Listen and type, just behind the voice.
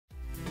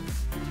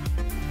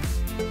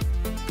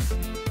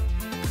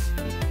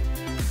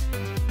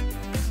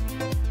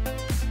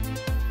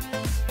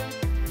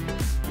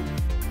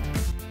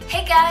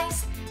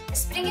guys!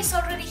 Spring is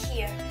already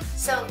here,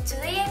 so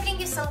today I bring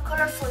you some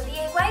colorful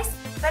DIYs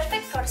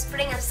perfect for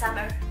spring and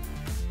summer.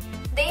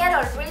 They are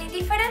all really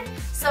different,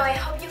 so I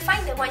hope you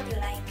find the one you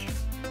like.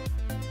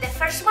 The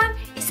first one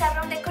is a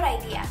room decor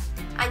idea,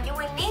 and you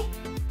will need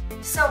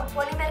some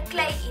polymer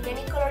clay in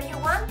any color you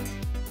want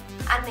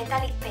and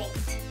metallic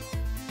paint.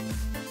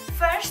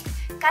 First,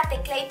 cut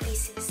the clay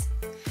pieces.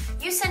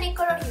 Use any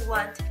color you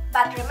want,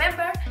 but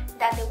remember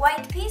that the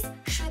white piece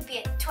should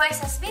be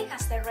twice as big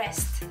as the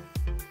rest.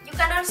 You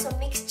can also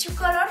mix two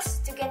colors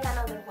to get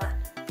another one.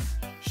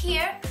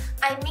 Here,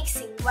 I'm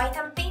mixing white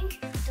and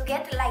pink to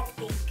get light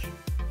pink.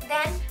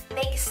 Then,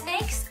 make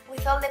snakes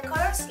with all the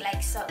colors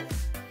like so.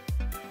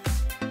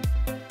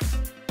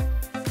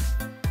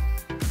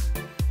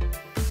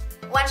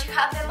 Once you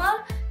have them all,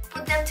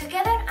 put them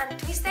together and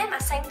twist them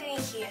as I'm doing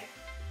here.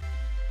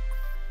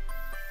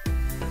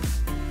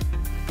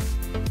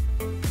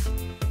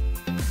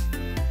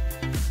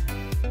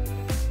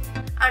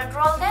 And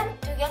roll them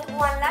to get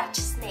one large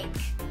snake.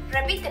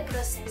 Repeat the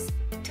process.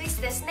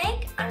 Twist the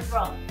snake and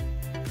roll.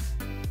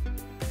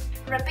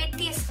 Repeat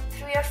this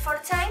 3 or 4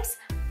 times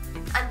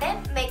and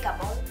then make a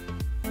ball.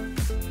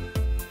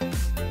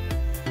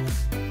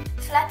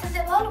 Flatten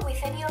the ball with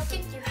any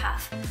object you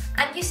have.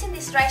 I'm using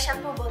this dry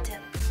shampoo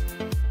bottle.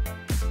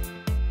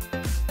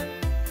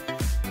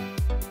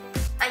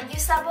 And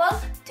use a ball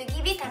to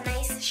give it a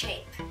nice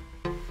shape.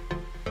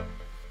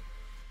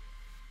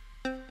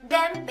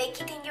 Then bake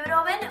it in your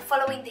oven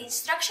following the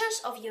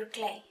instructions of your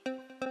clay.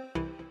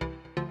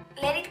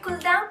 Let it cool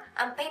down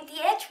and paint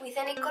the edge with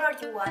any color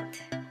you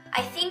want.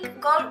 I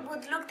think gold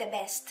would look the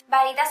best,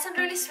 but it doesn't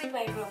really suit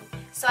my room,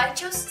 so I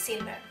chose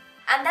silver.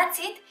 And that's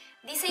it.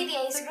 This idea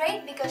is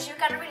great because you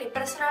can really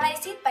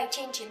personalize it by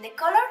changing the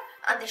color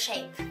and the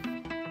shape.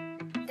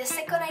 The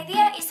second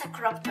idea is a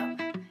crop top.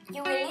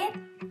 You will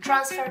need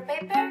transfer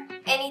paper,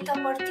 any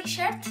top or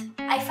t-shirt.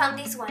 I found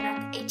this one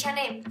at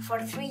H&M for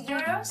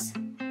 €3.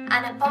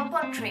 And a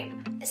pom-pom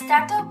trim.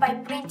 Start off by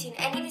printing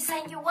any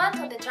design you want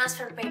on the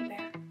transfer paper.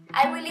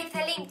 I will leave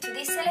the link to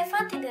this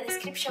elephant in the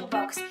description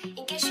box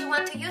in case you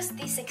want to use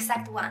this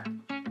exact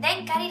one.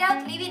 Then cut it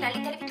out, leaving a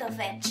little bit of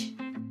edge.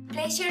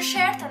 Place your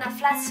shirt on a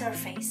flat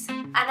surface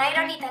and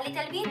iron it a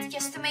little bit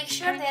just to make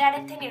sure there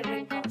aren't any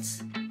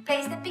wrinkles.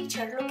 Place the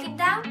picture looking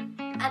down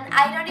and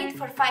iron it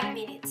for 5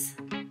 minutes.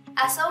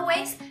 As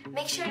always,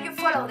 make sure you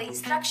follow the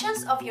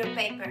instructions of your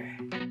paper.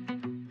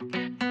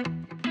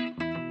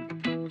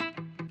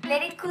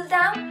 Let it cool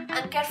down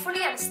and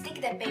carefully unstick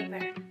the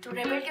paper to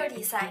reveal your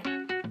design.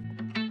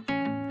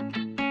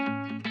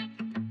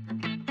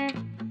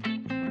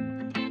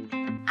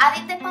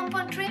 Adding the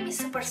pom-pom trim is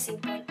super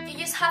simple. You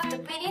just have to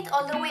pin it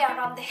all the way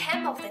around the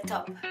hem of the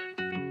top.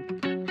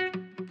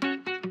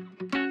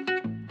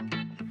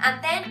 And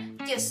then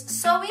just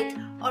sew it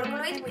or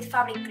glue it with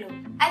fabric glue.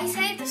 I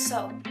decided to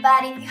sew,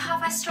 but if you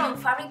have a strong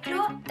fabric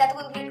glue, that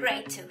will be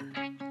great too.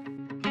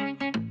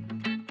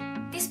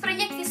 This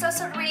project is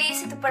also really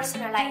easy to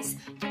personalize.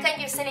 You can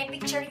use any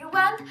picture you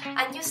want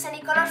and use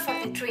any color for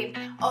the trim,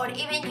 or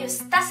even use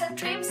tassel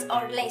trims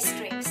or lace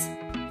trims.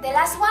 The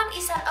last one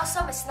is an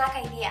awesome snack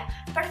idea,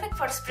 perfect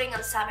for spring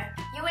and summer.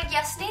 You will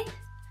just need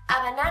a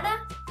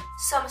banana,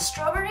 some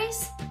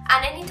strawberries,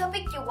 and any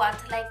topping you want,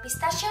 like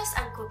pistachios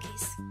and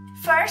cookies.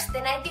 First,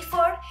 the night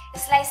before,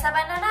 slice a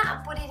banana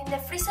and put it in the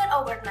freezer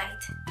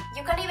overnight.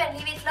 You can even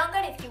leave it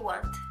longer if you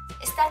want.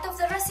 Start off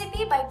the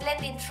recipe by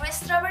blending 3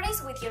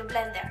 strawberries with your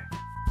blender.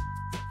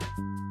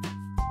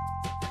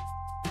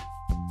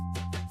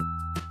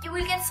 You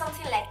will get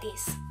something like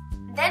this.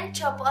 Then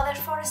chop other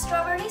 4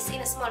 strawberries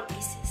in small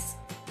pieces.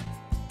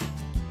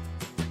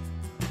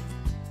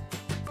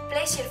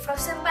 Place your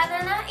frozen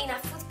banana in a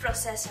food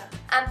processor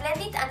and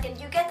blend it until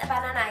you get a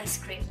banana ice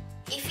cream.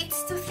 If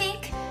it's too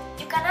thick,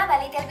 you can add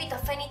a little bit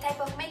of any type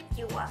of milk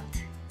you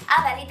want.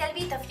 Add a little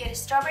bit of your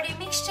strawberry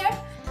mixture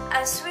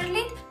and swirl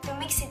it to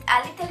mix it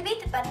a little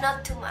bit but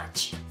not too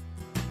much.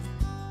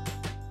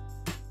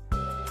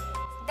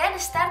 Then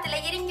start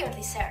layering your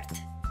dessert.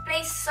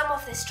 Place some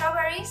of the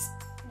strawberries,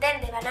 then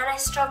the banana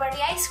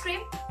strawberry ice cream,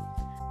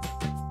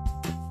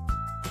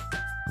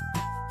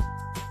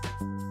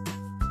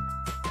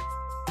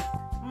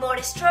 more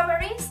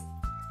strawberries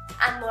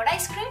and more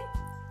ice cream,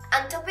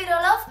 and top it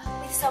all off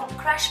with some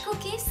crushed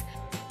cookies,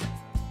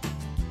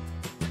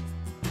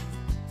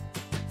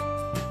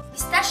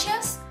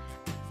 pistachios,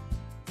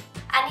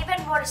 and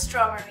even more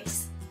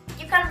strawberries.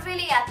 You can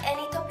really add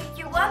any topping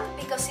you want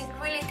because it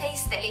really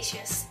tastes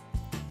delicious.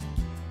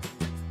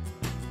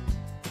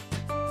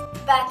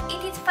 But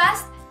eat it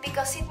fast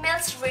because it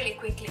melts really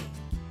quickly.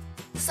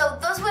 So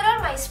those were all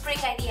my spring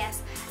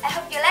ideas. I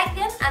hope you like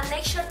them and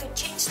make sure to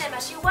change them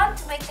as you want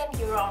to make them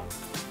your own.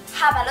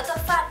 Have a lot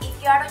of fun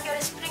if you are on your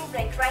spring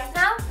break right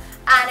now,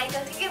 and I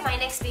talk to you in my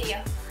next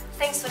video.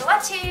 Thanks for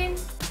watching!